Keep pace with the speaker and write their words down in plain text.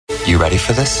You ready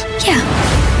for this? Yeah.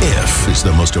 If is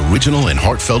the most original and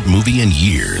heartfelt movie in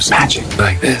years. Magic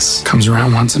like this comes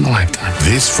around once in a lifetime.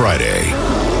 This Friday,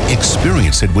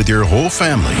 experience it with your whole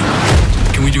family.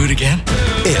 Can we do it again?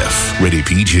 If, rated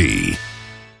PG.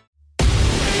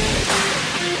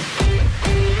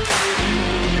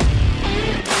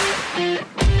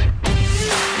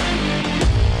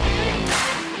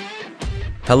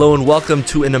 Hello and welcome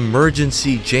to an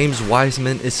emergency James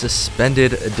Wiseman is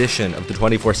suspended edition of the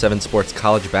 24/7 Sports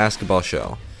College Basketball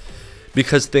Show.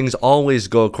 Because things always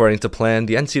go according to plan,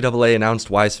 the NCAA announced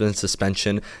Wiseman's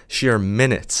suspension sheer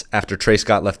minutes after Trey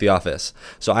Scott left the office.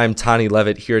 So I'm Tani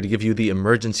Levitt here to give you the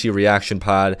emergency reaction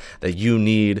pod that you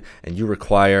need and you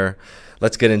require.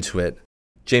 Let's get into it.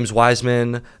 James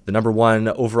Wiseman, the number one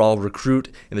overall recruit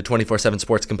in the 24/7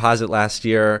 Sports Composite last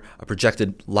year, a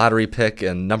projected lottery pick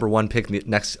and number one pick in the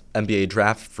next NBA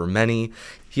draft for many.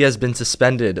 He has been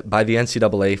suspended by the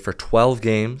NCAA for 12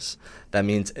 games. That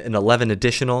means an 11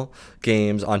 additional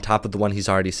games on top of the one he's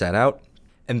already sat out.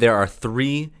 And there are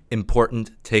three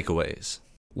important takeaways.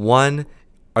 One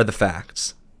are the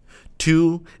facts.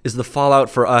 Two is the fallout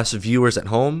for us viewers at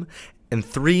home. And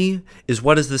three is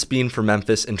what does this mean for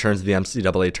Memphis in terms of the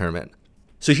NCAA tournament?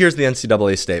 So here's the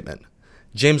NCAA statement.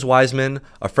 James Wiseman,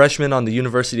 a freshman on the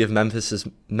University of Memphis's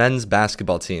men's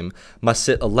basketball team, must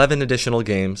sit 11 additional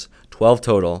games, 12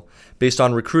 total, based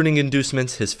on recruiting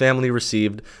inducements his family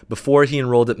received before he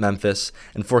enrolled at Memphis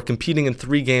and for competing in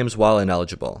 3 games while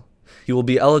ineligible. He will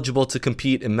be eligible to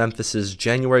compete in Memphis's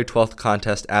January 12th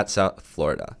contest at South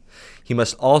Florida. He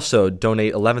must also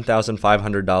donate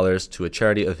 $11,500 to a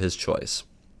charity of his choice.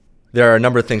 There are a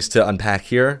number of things to unpack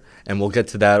here, and we'll get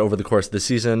to that over the course of the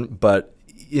season, but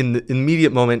in the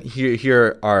immediate moment,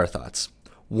 here are our thoughts.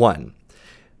 One,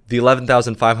 the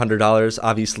 $11,500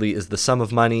 obviously is the sum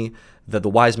of money that the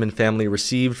Wiseman family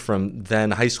received from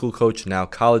then high school coach, now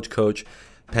college coach,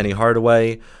 Penny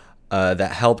Hardaway,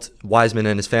 that helped Wiseman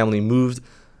and his family move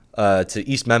to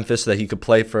East Memphis so that he could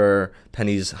play for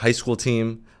Penny's high school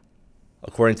team.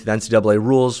 According to the NCAA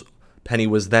rules, Penny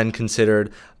was then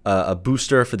considered a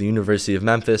booster for the University of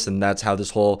Memphis, and that's how this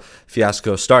whole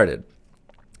fiasco started.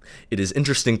 It is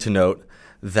interesting to note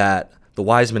that the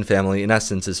Wiseman family, in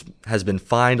essence, has been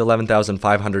fined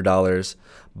 $11,500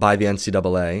 by the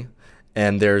NCAA,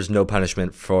 and there's no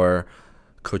punishment for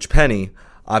Coach Penny.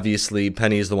 Obviously,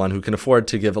 Penny is the one who can afford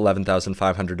to give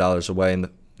 $11,500 away, and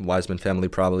the Wiseman family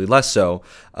probably less so,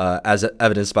 as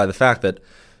evidenced by the fact that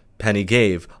Penny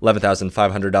gave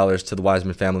 $11,500 to the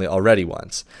Wiseman family already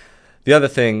once. The other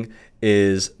thing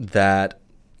is that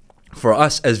for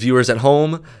us as viewers at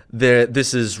home,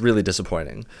 this is really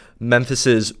disappointing.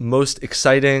 Memphis's most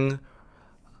exciting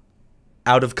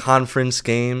out-of-conference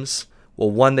games, well,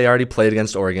 one, they already played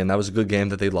against Oregon. That was a good game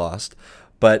that they lost.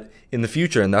 But in the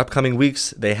future, in the upcoming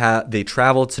weeks, they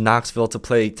travel to Knoxville to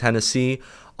play Tennessee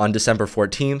on December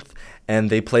 14th, and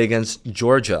they play against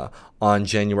Georgia on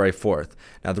January 4th.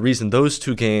 Now, the reason those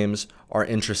two games are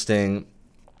interesting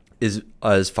is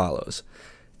as follows.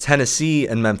 Tennessee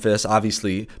and Memphis,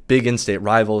 obviously big in-state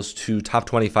rivals, two top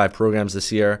 25 programs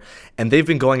this year, and they've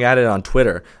been going at it on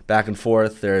Twitter, back and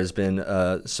forth. There's been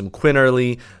some Quinn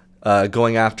Early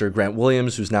going after Grant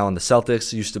Williams, who's now on the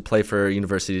Celtics, used to play for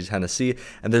University of Tennessee,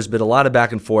 and there's been a lot of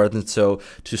back and forth, and so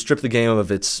to strip the game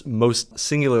of its most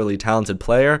singularly talented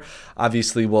player,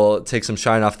 obviously will take some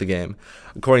shine off the game.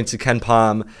 According to Ken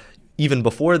Pom, even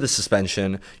before the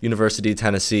suspension, University of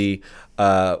Tennessee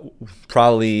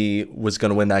probably was going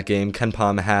to win that game. Ken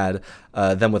Pom had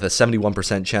them with a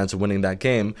 71% chance of winning that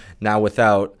game. Now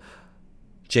without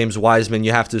James Wiseman,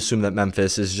 you have to assume that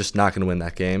Memphis is just not going to win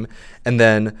that game. And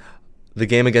then the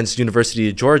game against University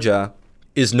of Georgia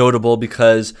is notable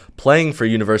because playing for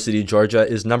University of Georgia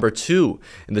is number 2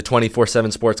 in the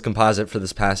 24/7 Sports Composite for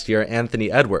this past year, Anthony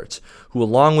Edwards, who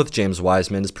along with James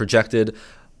Wiseman is projected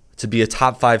to be a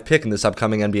top 5 pick in this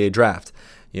upcoming NBA draft.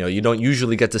 You know, you don't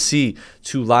usually get to see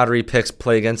 2 lottery picks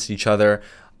play against each other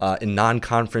in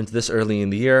non-conference this early in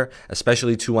the year,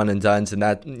 especially 2 one-and-dones, and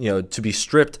that, you know, to be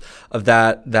stripped of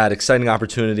that exciting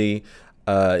opportunity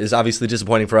is obviously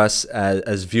disappointing for us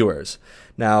as viewers.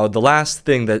 Now, the last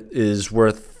thing that is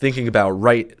worth thinking about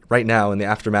right now in the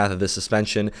aftermath of this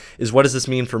suspension is what does this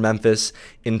mean for Memphis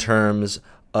in terms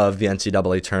of the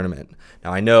NCAA tournament?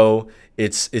 Now, I know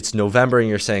it's November and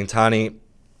you're saying, Tani,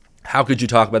 how could you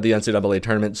talk about the NCAA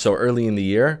tournament so early in the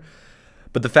year?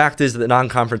 But the fact is that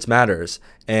non-conference matters,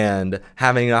 and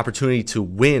having an opportunity to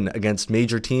win against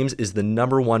major teams is the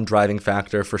number one driving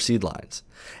factor for seed lines.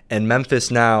 And Memphis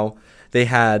now, they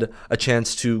had a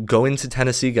chance to go into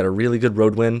Tennessee, get a really good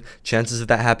road win. Chances of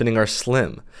that happening are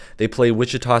slim. They play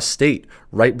Wichita State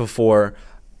right before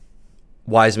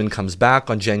Wiseman comes back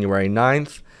on January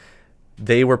 9th.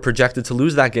 They were projected to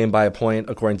lose that game by a point,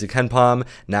 according to KenPom.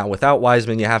 Now, without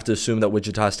Wiseman, you have to assume that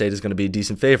Wichita State is going to be a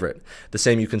decent favorite. The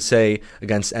same you can say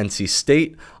against NC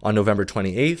State on November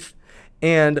 28th,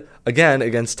 and again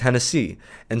against Tennessee.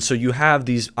 And so you have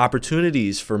these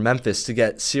opportunities for Memphis to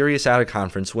get serious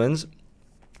out-of-conference wins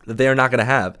that they are not going to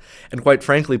have. And quite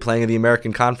frankly, playing in the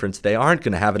American Conference, they aren't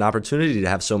going to have an opportunity to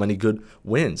have so many good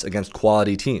wins against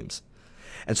quality teams.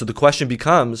 And so the question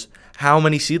becomes, how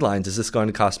many seed lines is this going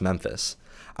to cost Memphis?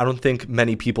 I don't think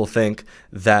many people think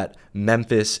that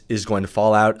Memphis is going to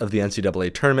fall out of the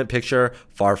NCAA tournament picture.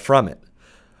 Far from it.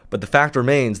 But the fact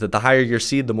remains that the higher your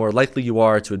seed, the more likely you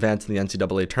are to advance in the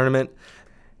NCAA tournament.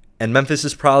 And Memphis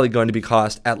is probably going to be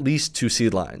cost at least 2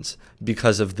 seed lines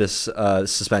because of this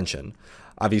suspension.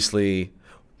 Obviously,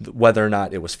 whether or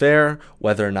not it was fair,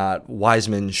 whether or not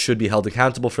Wiseman should be held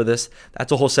accountable for this,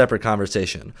 that's a whole separate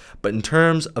conversation. But in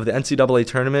terms of the NCAA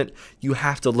tournament, you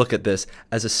have to look at this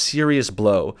as a serious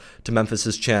blow to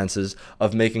Memphis's chances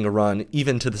of making a run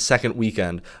even to the second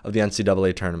weekend of the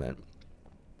NCAA tournament.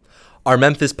 Our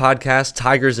Memphis podcast,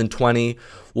 Tigers in 20,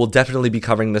 will definitely be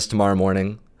covering this tomorrow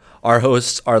morning. Our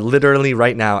hosts are literally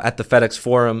right now at the FedEx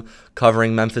Forum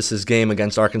covering Memphis's game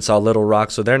against Arkansas Little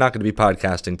Rock, so they're not going to be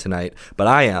podcasting tonight, but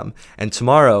I am. And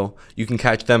tomorrow, you can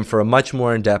catch them for a much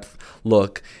more in-depth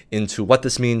look into what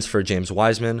this means for James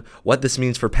Wiseman, what this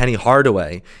means for Penny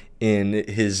Hardaway in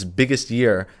his biggest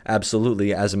year,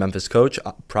 absolutely, as a Memphis coach,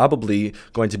 probably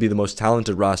going to be the most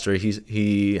talented roster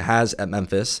he has at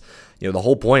Memphis. You know, the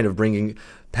whole point of bringing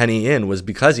Penny in was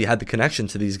because he had the connection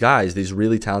to these guys, these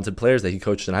really talented players that he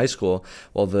coached in high school.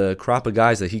 Well, the crop of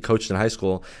guys that he coached in high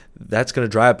school, that's going to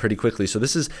dry up pretty quickly. So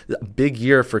this is a big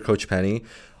year for Coach Penny.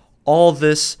 All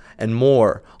this and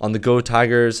more on the Go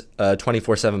Tigers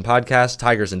 24/7 podcast,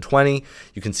 Tigers in 20.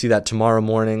 You can see that tomorrow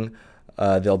morning.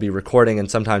 They'll be recording, and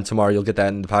sometime tomorrow you'll get that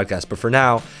in the podcast. But for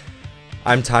now,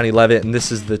 I'm Tani Levitt, and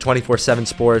this is the 24/7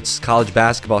 Sports College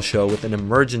Basketball Show with an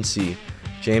emergency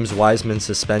James Wiseman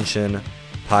suspension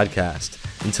podcast.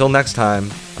 Until next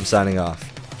time, I'm signing off.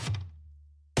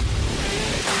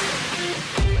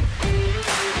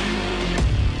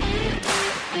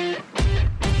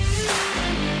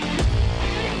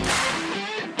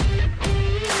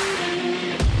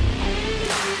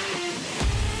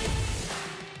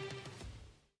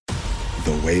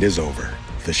 The wait is over.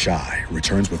 The Chi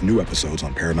returns with new episodes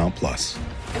on Paramount+.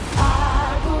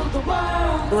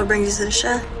 What brings you to the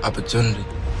Chi? Opportunity.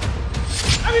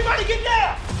 Everybody get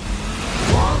down!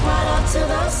 Walk right up to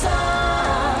the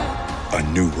side.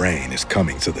 A new reign is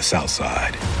coming to the South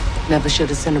Side. Never should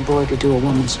have sent a boy to do a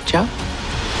woman's job.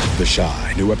 The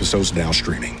Chi. New episodes now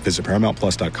streaming. Visit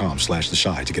ParamountPlus.com/The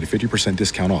Chi to get a 50%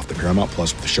 discount off the Paramount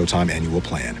Plus with the Showtime annual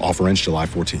plan. Offer ends July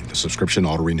 14th. The subscription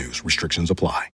auto-renews. Restrictions apply.